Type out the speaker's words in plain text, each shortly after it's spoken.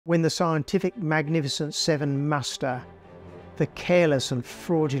When the scientific Magnificent Seven muster, the careless and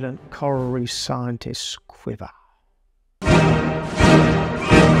fraudulent coral reef scientists quiver.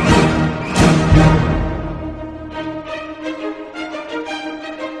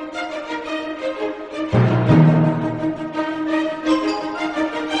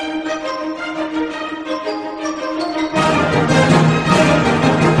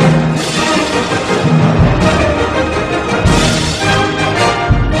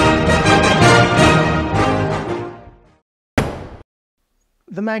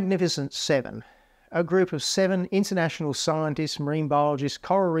 The Magnificent Seven, a group of 7 international scientists, marine biologists,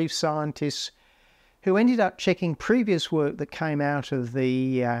 coral reef scientists, who ended up checking previous work that came out of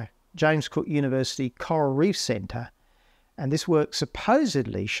the James Cook University Coral Reef Centre. And this work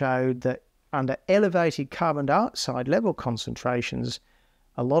supposedly showed that under elevated carbon dioxide level concentrations,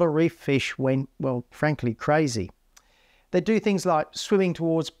 a lot of reef fish went, well, frankly, crazy. They do things like swimming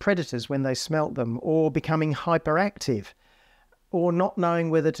towards predators when they smelt them, or becoming hyperactive, or not knowing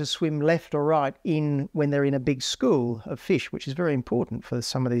whether to swim left or right when they're in a big school of fish, which is very important for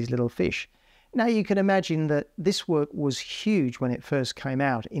some of these little fish. Now, you can imagine that this work was huge when it first came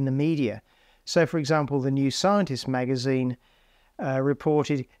out in the media. So, for example, the New Scientist magazine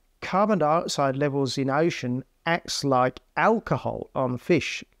reported carbon dioxide levels in ocean acts like alcohol on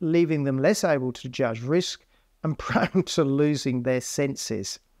fish, leaving them less able to judge risk and prone to losing their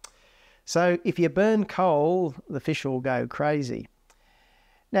senses. So if you burn coal, the fish will go crazy.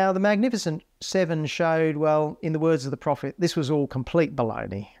 Now, the Magnificent Seven showed, well, in the words of the prophet, this was all complete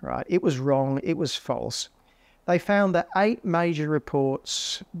baloney, right? It was wrong, it was false. They found that 8 major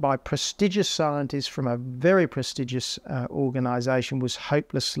reports by prestigious scientists from a very prestigious organisation was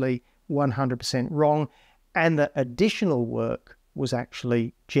hopelessly 100% wrong, and that additional work was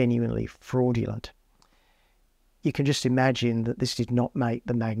actually genuinely fraudulent. You can just imagine that this did not make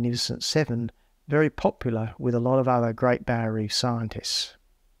the Magnificent Seven very popular with a lot of other Great Barrier Reef scientists.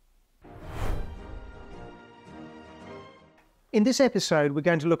 In this episode, we're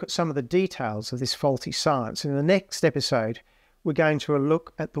going to look at some of the details of this faulty science. In the next episode, we're going to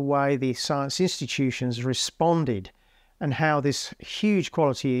look at the way the science institutions responded and how this huge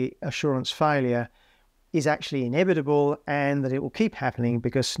quality assurance failure is actually inevitable and that it will keep happening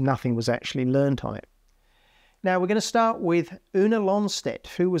because nothing was actually learnt on it. Now, we're going to start with Una Lonstedt,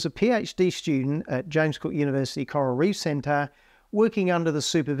 who was a PhD student at James Cook University Coral Reef Centre, working under the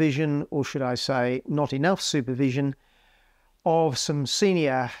supervision, or should I say, not enough supervision, of some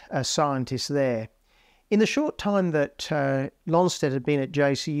senior scientists there. In the short time that Lonstedt had been at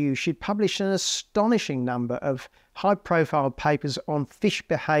JCU, she'd published an astonishing number of high-profile papers on fish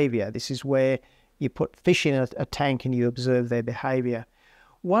behaviour. This is where you put fish in a tank and you observe their behaviour.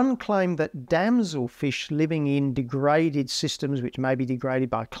 One claimed that damselfish living in degraded systems, which may be degraded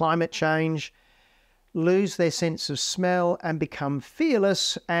by climate change, lose their sense of smell and become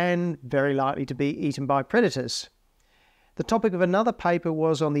fearless and very likely to be eaten by predators. The topic of another paper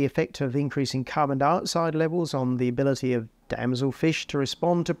was on the effect of increasing carbon dioxide levels on the ability of damselfish to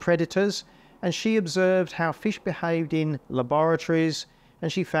respond to predators, and she observed how fish behaved in laboratories,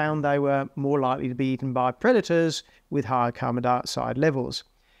 and she found they were more likely to be eaten by predators with higher carbon dioxide levels.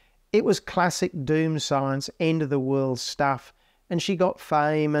 It was classic doom science, end of the world stuff, and she got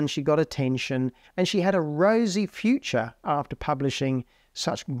fame and she got attention, and she had a rosy future after publishing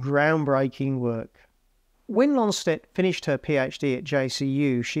such groundbreaking work. When Lonstedt finished her PhD at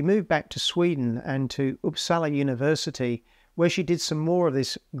JCU, she moved back to Sweden and to Uppsala University, where she did some more of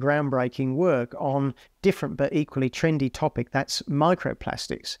this groundbreaking work on different but equally trendy topic, that's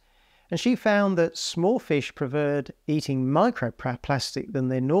microplastics. And she found that small fish preferred eating microplastic than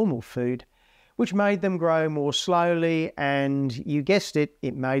their normal food, which made them grow more slowly, and you guessed it,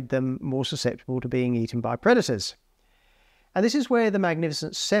 it made them more susceptible to being eaten by predators. And this is where the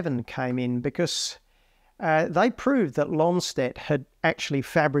Magnificent Seven came in, because they proved that Lonstedt had actually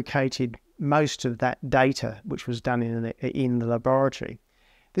fabricated most of that data which was done in the laboratory.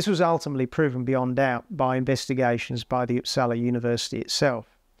 This was ultimately proven beyond doubt by investigations by the Uppsala University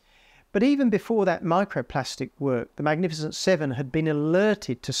itself. But even before that microplastic work, the Magnificent Seven had been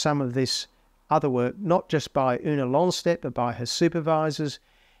alerted to some of this other work, not just by Una Lonstedt, but by her supervisors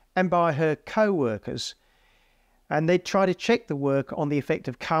and by her co-workers. And they'd try to check the work on the effect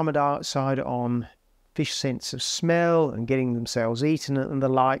of carbon dioxide on fish sense of smell and getting themselves eaten and the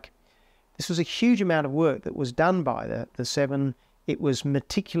like. This was a huge amount of work that was done by the 7. It was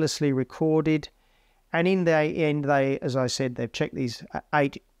meticulously recorded. And in the end, as I said, they've checked these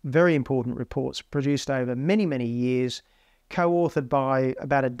 8 very important reports produced over many, many years, co-authored by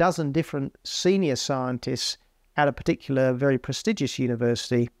about a dozen different senior scientists at a particular very prestigious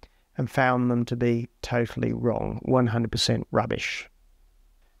university and found them to be totally wrong, 100% rubbish.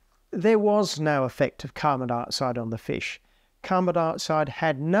 There was no effect of carbon dioxide on the fish. Carbon dioxide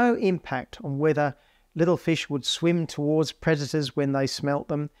had no impact on whether little fish would swim towards predators when they smelt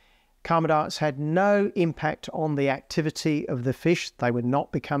them. Carbon dioxide had no impact on the activity of the fish. They were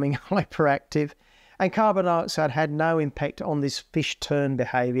not becoming hyperactive. And carbon dioxide had no impact on this fish turn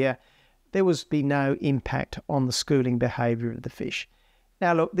behaviour. There was be no impact on the schooling behaviour of the fish.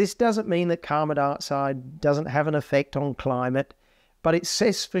 Now look, this doesn't mean that carbon dioxide doesn't have an effect on climate, but it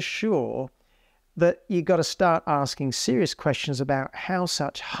says for sure that you've got to start asking serious questions about how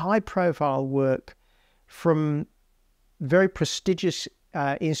such high-profile work from very prestigious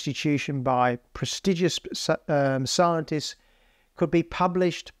institution by prestigious scientists could be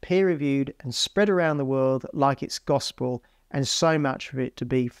published, peer-reviewed and spread around the world like it's gospel, and so much of it to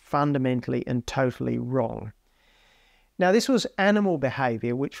be fundamentally and totally wrong. Now, this was animal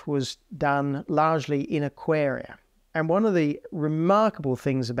behaviour which was done largely in aquaria. And one of the remarkable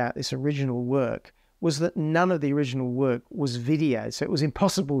things about this original work was that none of the original work was video, so it was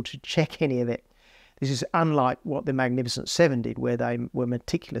impossible to check any of it. This is unlike what the Magnificent Seven did, where they were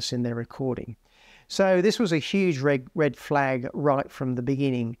meticulous in their recording. So this was a huge red flag right from the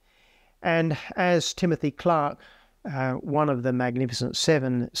beginning. And as Timothy Clark, one of the Magnificent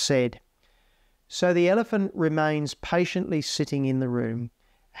Seven, said, "So the elephant remains patiently sitting in the room.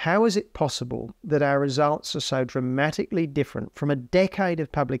 How is it possible that our results are so dramatically different from a decade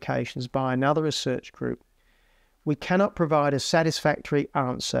of publications by another research group? We cannot provide a satisfactory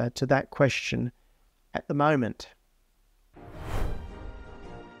answer to that question at the moment."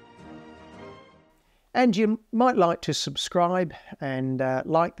 And you might like to subscribe and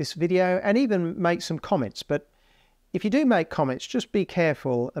like this video and even make some comments. But if you do make comments, just be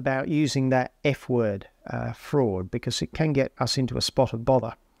careful about using that F word, fraud, because it can get us into a spot of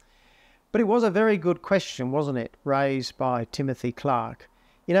bother. But it was a very good question, wasn't it, raised by Timothy Clark.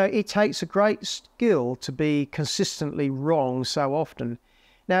 You know, it takes a great skill to be consistently wrong so often.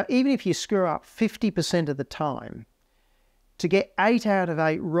 Now, even if you screw up 50% of the time, to get 8 out of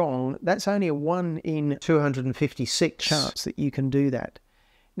 8 wrong, that's only a 1 in 256 chance that you can do that.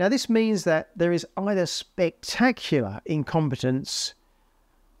 Now, this means that there is either spectacular incompetence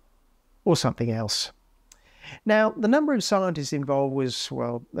or something else. Now, the number of scientists involved was,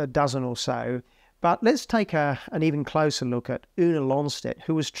 well, a dozen or so, but let's take an even closer look at Una Lonstedt,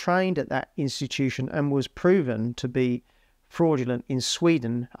 who was trained at that institution and was proven to be fraudulent in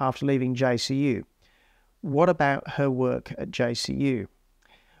Sweden after leaving JCU. What about her work at JCU?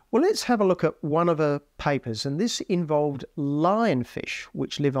 Well, let's have a look at one of her papers, and this involved lionfish,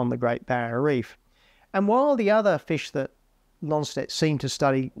 which live on the Great Barrier Reef. And while the other fish that Lonstedt seemed to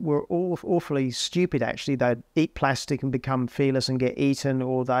study were all awfully stupid, actually, they'd eat plastic and become fearless and get eaten,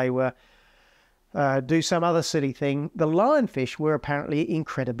 or they were do some other silly thing, the lionfish were apparently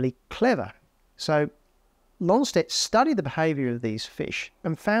incredibly clever. So Lonstedt studied the behaviour of these fish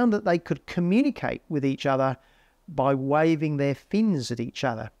and found that they could communicate with each other by waving their fins at each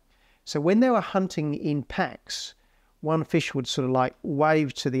other. So when they were hunting in packs, one fish would sort of like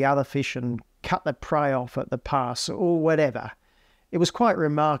wave to the other fish and cut the prey off at the pass or whatever. It was quite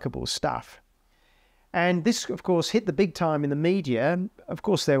remarkable stuff. And this, of course, hit the big time in the media. Of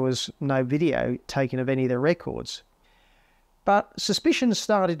course, there was no video taken of any of the records. But suspicions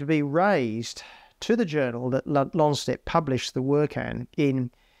started to be raised to the journal that Lonstedt published the work in,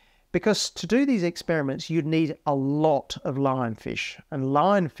 because to do these experiments, you'd need a lot of lionfish, and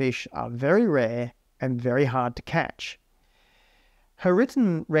lionfish are very rare and very hard to catch. Her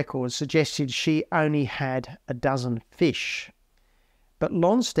written records suggested she only had a dozen fish, but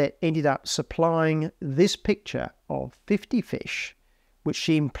Lonstedt ended up supplying this picture of 50 fish, which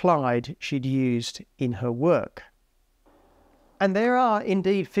she implied she'd used in her work. And there are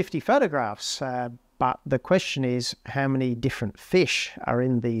indeed 50 photographs, but the question is how many different fish are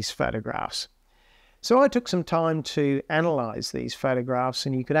in these photographs. So I took some time to analyse these photographs,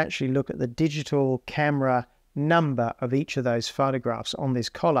 and you could actually look at the digital camera number of each of those photographs on this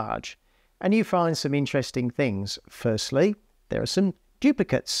collage, and you find some interesting things. Firstly, there are some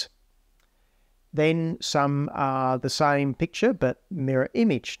duplicates. Then some are the same picture but mirror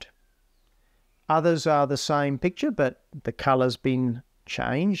imaged. Others are the same picture, but the colour's been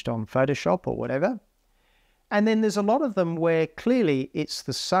changed on Photoshop or whatever. And then there's a lot of them where clearly it's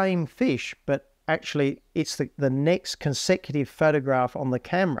the same fish, but actually it's the next consecutive photograph on the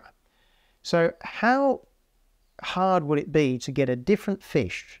camera. So how hard would it be to get a different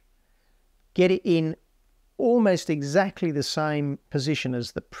fish, get it in almost exactly the same position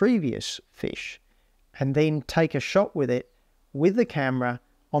as the previous fish, and then take a shot with it with the camera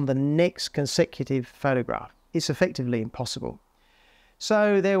on the next consecutive photograph. It's effectively impossible.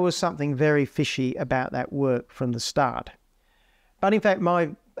 So there was something very fishy about that work from the start. But in fact,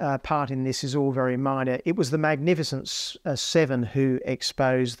 my part in this is all very minor. It was the Magnificent Seven who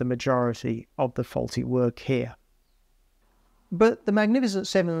exposed the majority of the faulty work here. But the Magnificent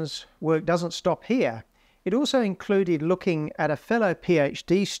Seven's work doesn't stop here. It also included looking at a fellow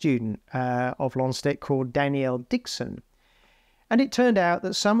PhD student of Lonsdale called Danielle Dixon. And it turned out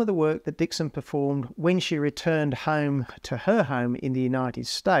that some of the work that Dixon performed when she returned home to her home in the United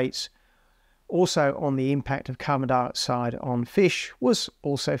States, also on the impact of carbon dioxide on fish, was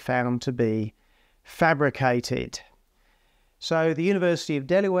also found to be fabricated. So the University of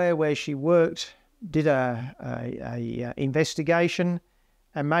Delaware, where she worked, did a investigation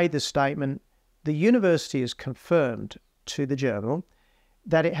and made the statement, the university has confirmed to the journal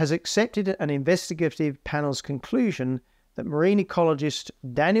that it has accepted an investigative panel's conclusion that marine ecologist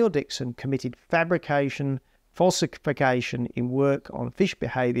Danielle Dixon committed fabrication, falsification in work on fish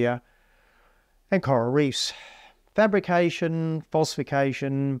behaviour and coral reefs. Fabrication,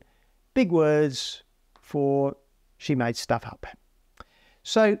 falsification, big words for she made stuff up.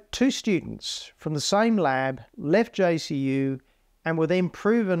 So 2 students from the same lab left JCU and were then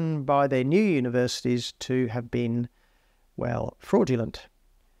proven by their new universities to have been, well, fraudulent.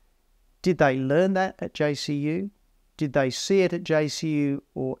 Did they learn that at JCU? Did they see it at JCU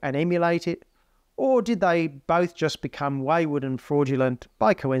and emulate it? Or did they both just become wayward and fraudulent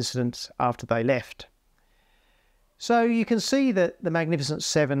by coincidence after they left? So you can see that the Magnificent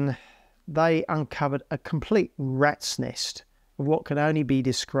Seven, they uncovered a complete rat's nest of what can only be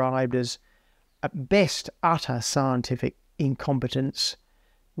described as, at best, utter scientific incompetence,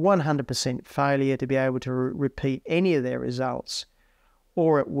 100% failure to be able to repeat any of their results,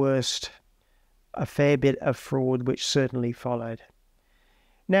 or at worst, a fair bit of fraud which certainly followed.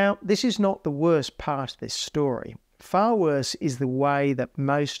 Now, this is not the worst part of this story. Far worse is the way that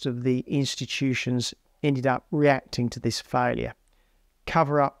most of the institutions ended up reacting to this failure.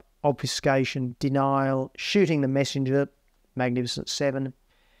 Cover-up, obfuscation, denial, shooting the messenger, Magnificent Seven.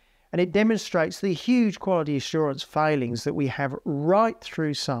 And it demonstrates the huge quality assurance failings that we have right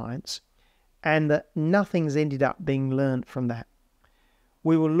through science, and that nothing's ended up being learnt from that.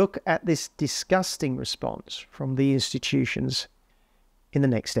 We will look at this disgusting response from the institutions in the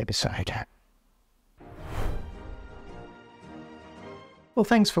next episode. Well,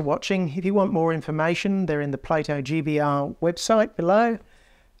 thanks for watching. If you want more information, they're in the Plato GBR website below.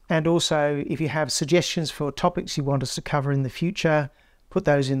 And also, if you have suggestions for topics you want us to cover in the future, put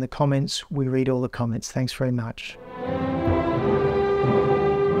those in the comments. We read all the comments. Thanks very much.